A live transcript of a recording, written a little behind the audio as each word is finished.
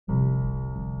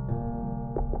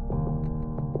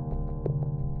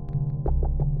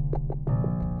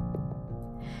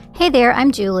Hey there,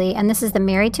 I'm Julie, and this is the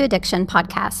Married to Addiction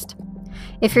podcast.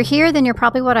 If you're here, then you're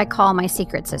probably what I call my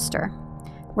secret sister.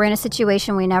 We're in a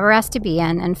situation we never asked to be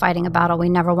in and fighting a battle we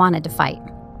never wanted to fight.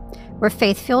 We're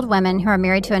faith-filled women who are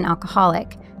married to an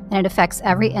alcoholic, and it affects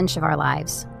every inch of our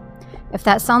lives. If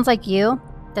that sounds like you,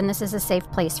 then this is a safe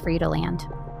place for you to land.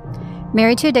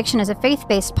 Married to Addiction is a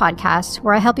faith-based podcast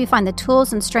where I help you find the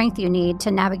tools and strength you need to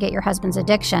navigate your husband's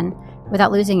addiction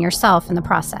without losing yourself in the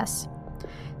process.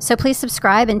 So please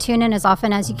subscribe and tune in as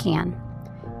often as you can,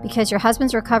 because your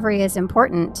husband's recovery is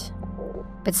important,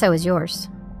 but so is yours.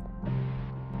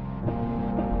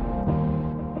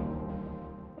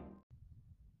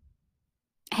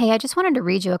 Hey, I just wanted to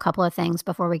read you a couple of things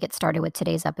before we get started with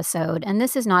today's episode. And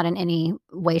this is not in any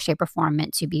way, shape, or form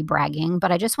meant to be bragging,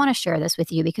 but I just want to share this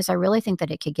with you because I really think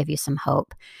that it could give you some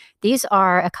hope. These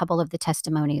are a couple of the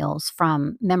testimonials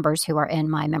from members who are in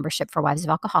my membership for Wives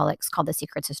of Alcoholics called the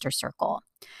Secret Sister Circle.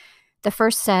 The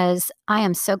first says, I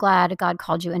am so glad God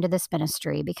called you into this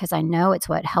ministry because I know it's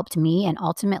what helped me and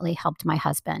ultimately helped my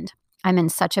husband. I'm in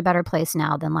such a better place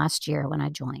now than last year when I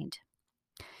joined.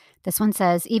 This one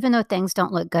says, even though things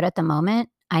don't look good at the moment,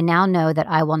 I now know that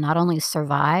I will not only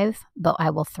survive, but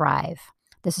I will thrive.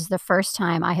 This is the first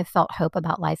time I have felt hope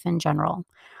about life in general.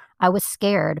 I was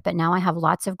scared, but now I have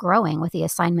lots of growing with the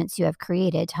assignments you have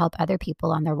created to help other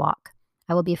people on their walk.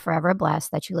 I will be forever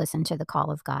blessed that you listen to the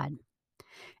call of God.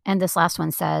 And this last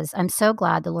one says, I'm so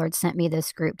glad the Lord sent me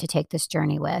this group to take this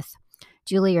journey with.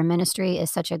 Julie, your ministry is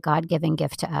such a God-given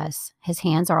gift to us. His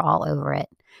hands are all over it.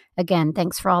 Again,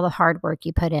 thanks for all the hard work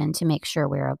you put in to make sure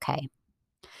we're okay.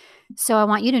 So I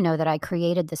want you to know that I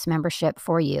created this membership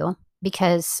for you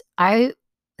because I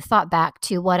thought back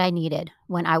to what I needed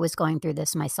when I was going through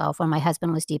this myself, when my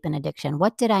husband was deep in addiction.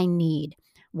 What did I need?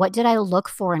 What did I look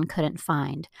for and couldn't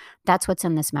find? That's what's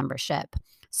in this membership.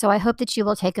 So I hope that you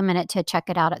will take a minute to check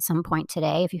it out at some point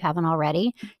today if you haven't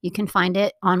already. You can find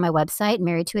it on my website,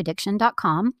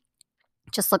 marriedtoaddiction.com.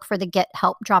 Just look for the Get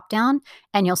Help dropdown,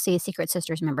 and you'll see Secret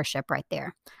Sisters membership right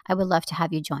there. I would love to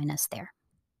have you join us there.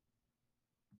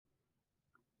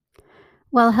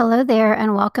 Well, hello there,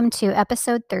 and welcome to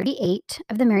episode 38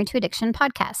 of the Married to Addiction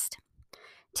podcast.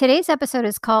 Today's episode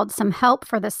is called Some Help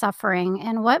for the Suffering,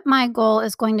 and what my goal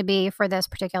is going to be for this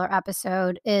particular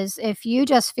episode is if you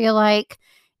just feel like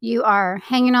you are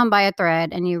hanging on by a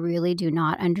thread and you really do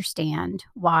not understand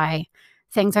why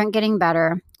things aren't getting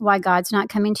better, why God's not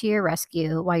coming to your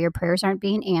rescue, why your prayers aren't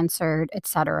being answered,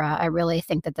 etc. I really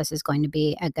think that this is going to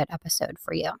be a good episode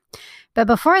for you. But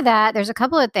before that, there's a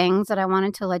couple of things that I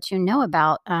wanted to let you know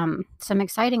about, some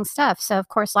exciting stuff. So, of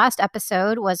course, last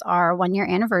episode was our 1-year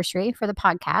anniversary for the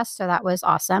podcast, so that was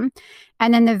awesome.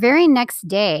 And then the very next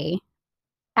day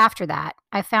after that,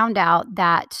 I found out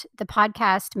that this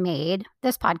podcast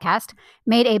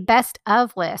made a best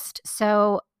of list.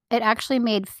 So it actually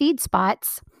made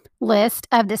FeedSpot's list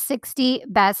of the 60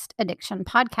 best addiction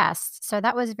podcasts. So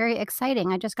that was very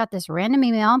exciting. I just got this random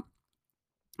email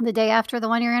the day after the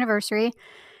 1-year anniversary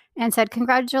and said,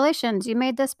 congratulations, you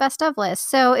made this best of list.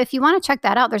 So if you want to check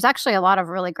that out, there's actually a lot of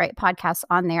really great podcasts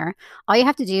on there. All you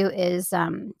have to do is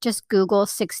just Google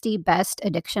 60 best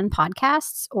addiction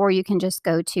podcasts, or you can just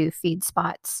go to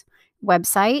FeedSpot's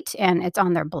website and it's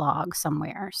on their blog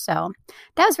somewhere. So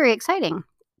that was very exciting.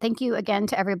 Thank you again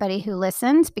to everybody who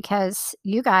listened because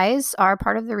you guys are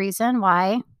part of the reason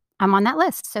why I'm on that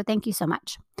list. So thank you so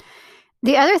much.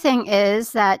 The other thing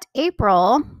is that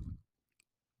April,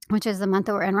 which is the month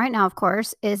that we're in right now, of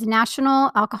course, is National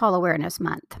Alcohol Awareness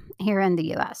Month here in the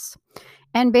U.S.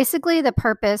 And basically the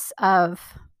purpose of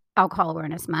Alcohol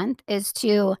Awareness Month is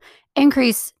to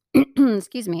increase,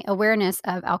 awareness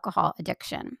of alcohol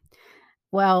addiction.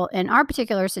 Well, in our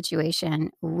particular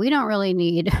situation, we don't really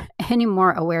need any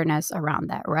more awareness around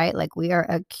that, right? Like we are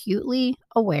acutely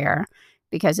aware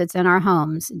because it's in our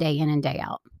homes day in and day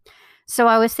out. So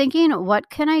I was thinking, what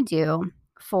can I do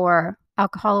for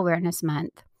Alcohol Awareness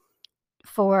Month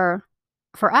for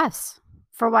us,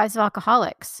 for Wives of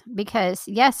Alcoholics? Because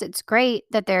yes, it's great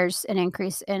that there's an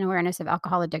increase in awareness of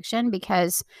alcohol addiction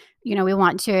because, we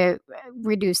want to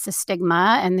reduce the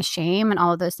stigma and the shame and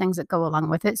all of those things that go along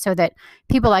with it so that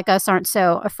people like us aren't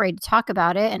so afraid to talk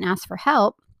about it and ask for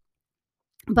help.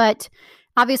 But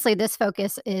obviously this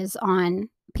focus is on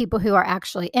people who are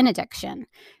actually in addiction.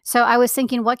 So I was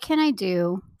thinking, what can I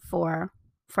do for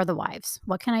the wives?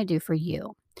 What can I do for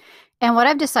you? And what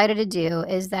I've decided to do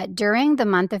is that during the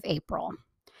month of April,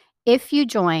 if you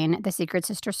join the Secret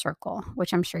Sister Circle,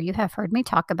 which I'm sure you have heard me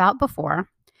talk about before,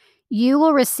 you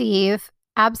will receive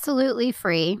absolutely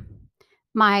free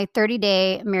my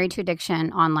 30-day Married to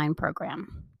Addiction online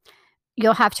program.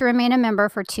 You'll have to remain a member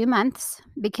for 2 months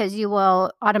because you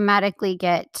will automatically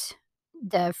get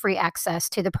the free access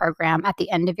to the program at the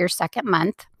end of your second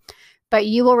month, but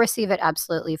you will receive it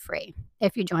absolutely free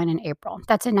if you join in April.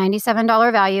 That's a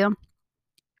 $97 value.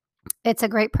 It's a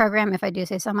great program, if I do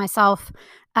say so myself.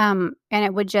 And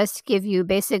it would just give you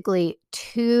basically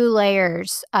 2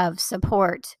 layers of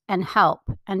support and help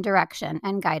and direction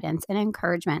and guidance and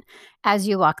encouragement as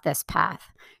you walk this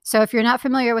path. So if you're not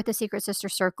familiar with the Secret Sister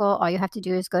Circle, all you have to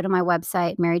do is go to my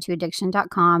website,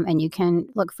 marriedtoaddiction.com, and you can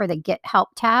look for the Get Help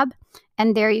tab.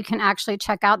 And there you can actually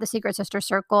check out the Secret Sister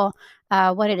Circle,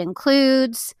 what it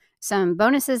includes, some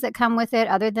bonuses that come with it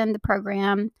other than the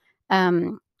program.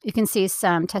 You can see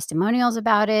some testimonials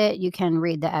about it. You can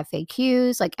read the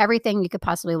FAQs, like everything you could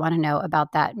possibly want to know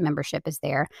about that membership is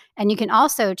there. And you can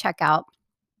also check out,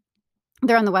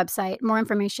 there on the website, more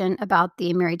information about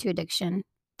the Married to Addiction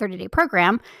 30-day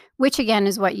program, which again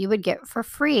is what you would get for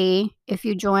free if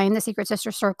you join the Secret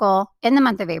Sister Circle in the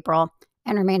month of April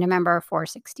and remain a member for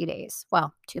 60 days.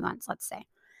 Well, 2 months, let's say,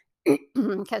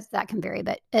 because that can vary,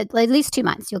 but at least 2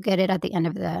 months. You'll get it at the end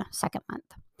of the second month.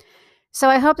 So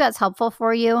I hope that's helpful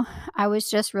for you. I was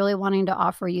just really wanting to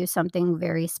offer you something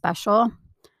very special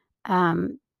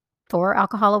for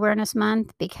Alcohol Awareness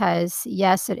Month because,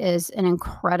 yes, it is an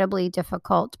incredibly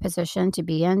difficult position to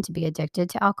be in, to be addicted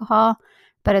to alcohol,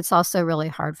 but it's also really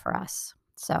hard for us.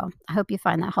 So I hope you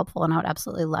find that helpful, and I would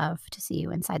absolutely love to see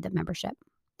you inside the membership.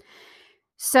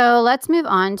 So let's move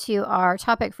on to our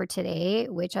topic for today,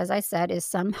 which, as I said, is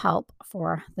some help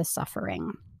for the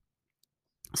suffering.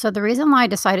 So the reason why I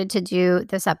decided to do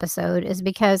this episode is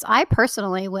because I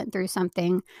personally went through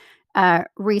something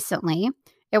recently.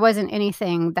 It wasn't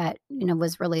anything that,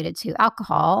 was related to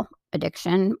alcohol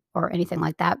addiction or anything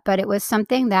like that, but it was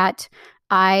something that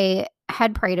I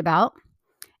had prayed about,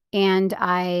 and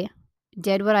I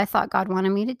did what I thought God wanted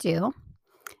me to do.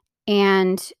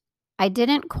 And I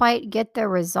didn't quite get the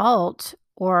result,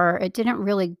 or it didn't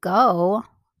really go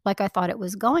like I thought it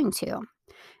was going to.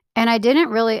 And I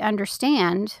didn't really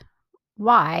understand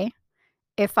why,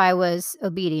 if I was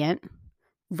obedient,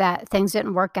 that things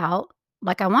didn't work out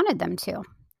like I wanted them to.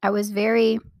 I was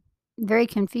very, very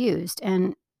confused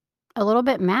and a little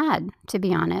bit mad, to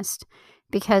be honest,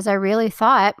 because I really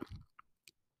thought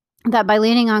that by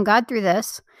leaning on God through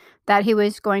this, that He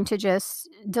was going to just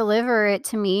deliver it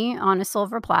to me on a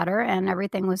silver platter and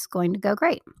everything was going to go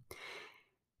great.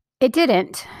 It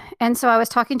didn't. And so I was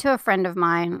talking to a friend of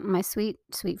mine, my sweet,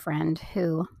 sweet friend,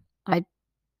 who I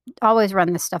always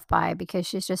run this stuff by because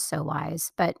she's just so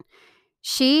wise. But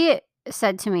she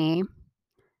said to me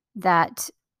that,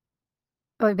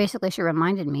 or basically she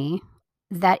reminded me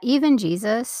that even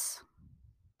Jesus,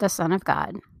 the Son of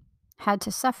God, had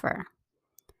to suffer.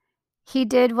 He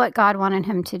did what God wanted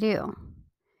him to do.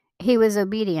 He was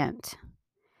obedient.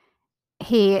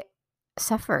 He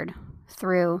suffered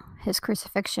through his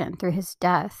crucifixion, through his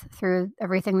death, through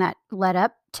everything that led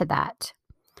up to that.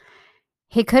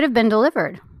 He could have been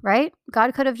delivered, right?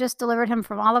 God could have just delivered him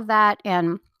from all of that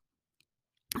and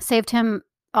saved him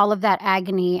all of that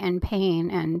agony and pain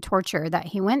and torture that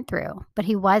he went through, but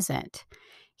he wasn't.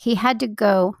 He had to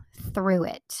go through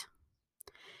it.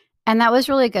 And that was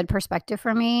really a good perspective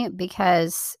for me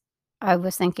because I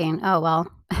was thinking, oh,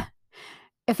 well,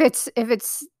 if it's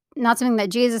not something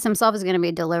that Jesus himself is going to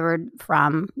be delivered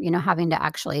from, having to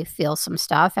actually feel some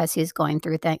stuff as he's going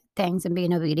through things and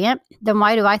being obedient, then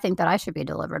why do I think that I should be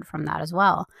delivered from that as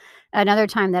well? Another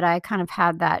time that I kind of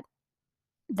had that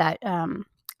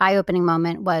eye-opening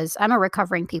moment was, I'm a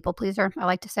recovering people pleaser, I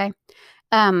like to say.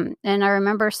 And I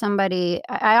remember somebody,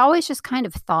 I always just kind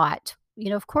of thought,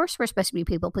 of course we're supposed to be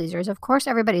people pleasers. Of course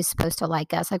everybody's supposed to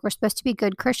like us. Like, we're supposed to be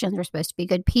good Christians. We're supposed to be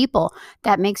good people.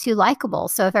 That makes you likable.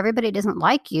 So if everybody doesn't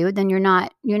like you, then you're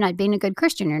not being a good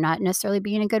Christian. You're not necessarily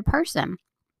being a good person.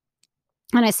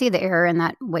 And I see the error in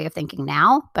that way of thinking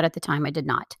now, but at the time I did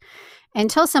not.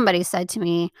 Until somebody said to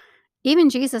me,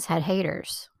 even Jesus had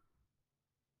haters.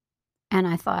 And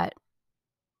I thought,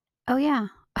 oh yeah,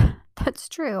 that's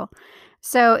true.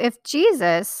 So if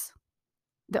Jesus,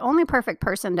 the only perfect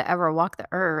person to ever walk the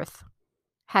earth,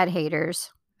 had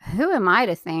haters, who am I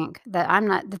to think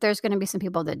that there's going to be some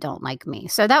people that don't like me?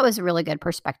 So that was a really good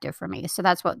perspective for me. So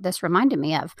that's what this reminded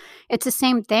me of. It's the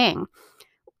same thing.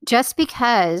 Just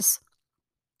because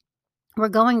we're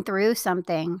going through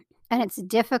something and it's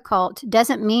difficult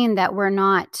doesn't mean that we're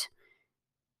not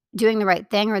doing the right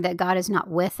thing or that God is not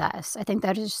with us. I think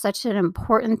that is such an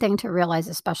important thing to realize,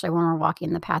 especially when we're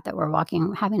walking the path that we're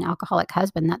walking, having an alcoholic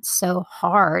husband. That's so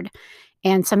hard.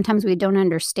 And sometimes we don't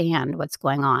understand what's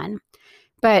going on.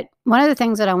 But one of the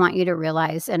things that I want you to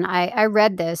realize, and I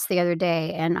read this the other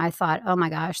day and I thought, oh my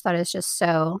gosh, that is just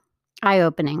so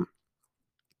eye-opening,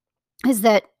 is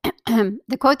that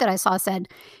the quote that I saw said,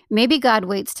 maybe God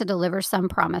waits to deliver some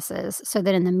promises so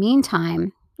that in the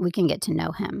meantime, we can get to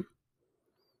know him.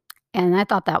 And I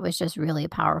thought that was just really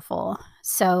powerful.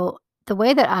 So the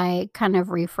way that I kind of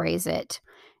rephrase it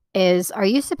is, are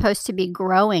you supposed to be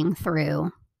growing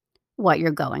through what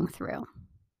you're going through?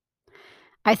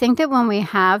 I think that when we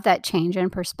have that change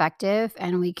in perspective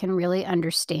and we can really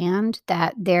understand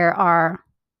that there are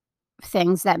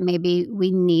things that maybe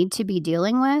we need to be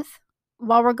dealing with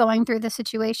while we're going through the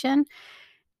situation,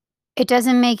 it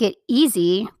doesn't make it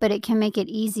easy, but it can make it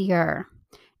easier.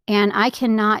 And I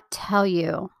cannot tell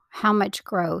you how much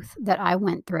growth that I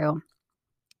went through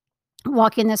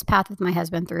walking this path with my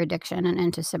husband through addiction and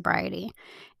into sobriety.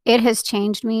 It has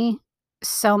changed me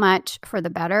so much for the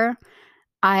better.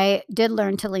 I did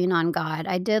learn to lean on God.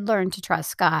 I did learn to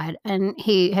trust God. And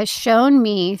he has shown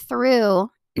me through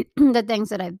the things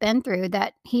that I've been through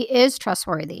that he is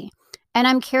trustworthy. And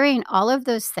I'm carrying all of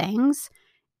those things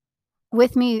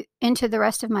with me into the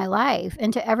rest of my life,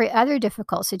 into every other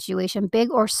difficult situation,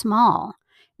 big or small,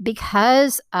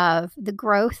 because of the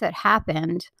growth that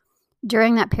happened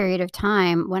during that period of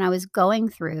time when I was going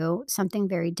through something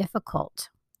very difficult.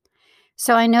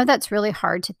 So I know that's really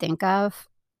hard to think of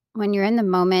when you're in the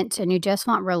moment and you just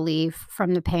want relief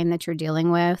from the pain that you're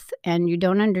dealing with and you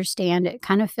don't understand. It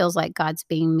kind of feels like God's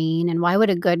being mean. And why would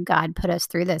a good God put us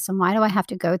through this? And why do I have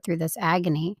to go through this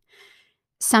agony?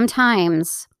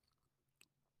 Sometimes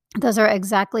those are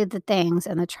exactly the things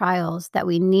and the trials that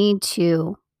we need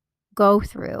to go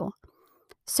through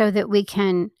so that we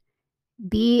can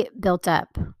be built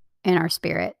up in our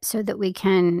spirit, so that we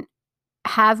can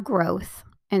have growth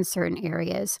in certain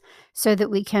areas, so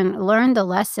that we can learn the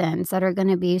lessons that are going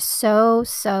to be so,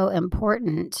 so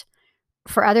important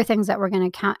for other things that we're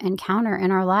going to encounter in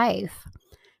our life.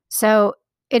 So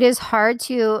it is hard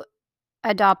to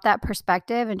adopt that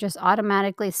perspective and just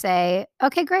automatically say,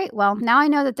 okay, great. Well, now I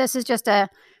know that this is just a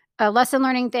lesson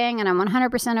learning thing and I'm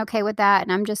 100% okay with that.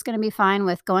 And I'm just going to be fine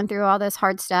with going through all this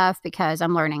hard stuff because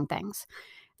I'm learning things.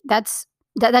 That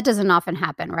doesn't often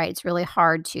happen, right? It's really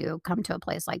hard to come to a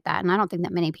place like that. And I don't think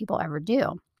that many people ever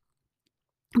do.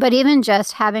 But even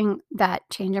just having that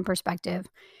change in perspective,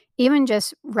 even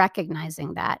just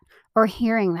recognizing that or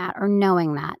hearing that or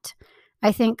knowing that,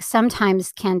 I think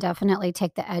sometimes can definitely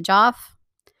take the edge off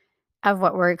of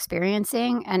what we're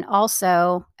experiencing and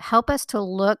also help us to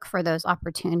look for those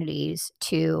opportunities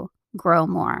to grow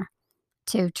more,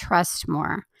 to trust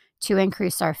more, to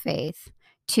increase our faith,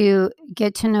 to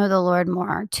get to know the Lord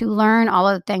more, to learn all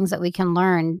of the things that we can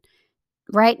learn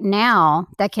right now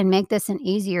that can make this an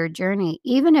easier journey,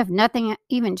 even if nothing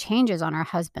even changes on our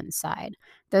husband's side.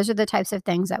 Those are the types of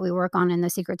things that we work on in the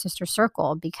Secret Sister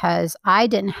Circle because I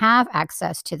didn't have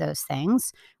access to those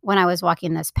things when I was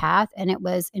walking this path, and it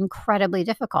was incredibly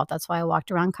difficult. That's why I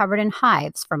walked around covered in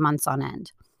hives for months on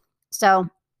end. So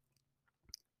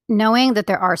knowing that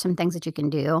there are some things that you can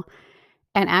do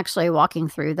and actually walking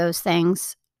through those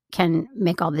things can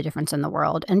make all the difference in the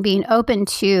world. And being open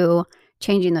to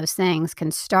changing those things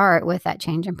can start with that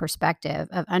change in perspective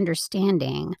of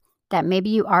understanding that maybe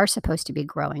you are supposed to be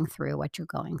growing through what you're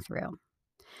going through.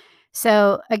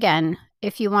 So again,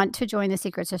 if you want to join the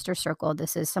Secret Sister Circle,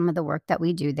 this is some of the work that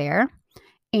we do there.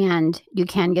 And you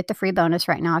can get the free bonus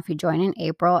right now if you join in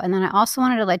April. And then I also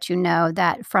wanted to let you know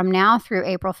that from now through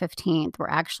April 15th, we're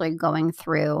actually going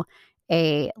through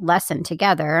a lesson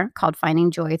together called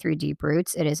Finding Joy Through Deep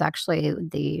Roots. It is actually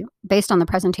based on the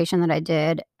presentation that I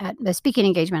did at the speaking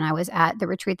engagement I was at, the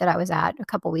retreat that I was at a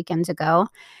couple weekends ago.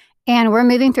 And we're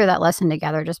moving through that lesson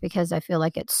together just because I feel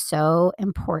like it's so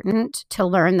important to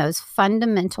learn those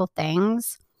fundamental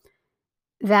things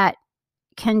that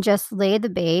can just lay the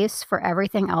base for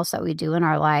everything else that we do in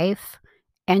our life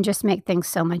and just make things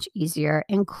so much easier,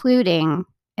 including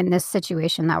in this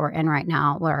situation that we're in right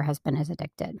now where our husband is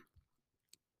addicted.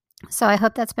 So I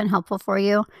hope that's been helpful for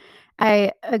you.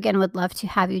 I, again, would love to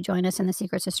have you join us in the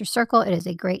Secret Sister Circle. It is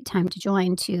a great time to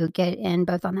join to get in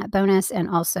both on that bonus and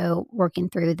also working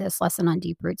through this lesson on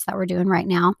deep roots that we're doing right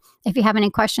now. If you have any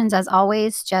questions, as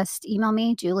always, just email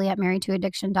me,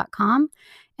 julie@marriedtoaddiction.com.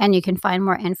 And you can find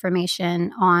more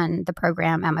information on the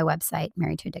program at my website,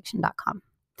 marriedtoaddiction.com.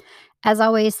 As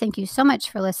always, thank you so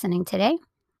much for listening today,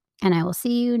 and I will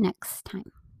see you next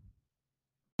time.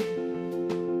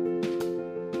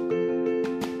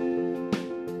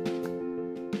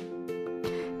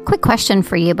 Quick question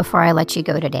for you before I let you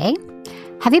go today.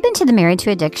 Have you been to the Married to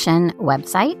Addiction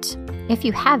website? If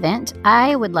you haven't,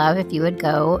 I would love if you would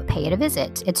go pay it a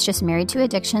visit. It's just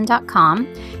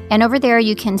marriedtoaddiction.com. And over there,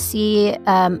 you can see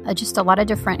just a lot of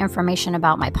different information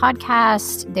about my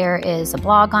podcast. There is a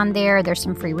blog on there. There's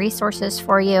some free resources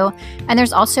for you. And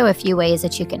there's also a few ways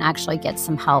that you can actually get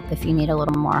some help if you need a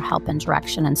little more help and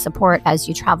direction and support as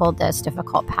you travel this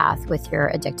difficult path with your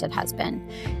addicted husband.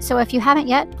 So if you haven't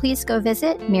yet, please go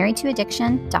visit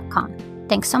marriedtoaddiction.com.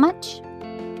 Thanks so much.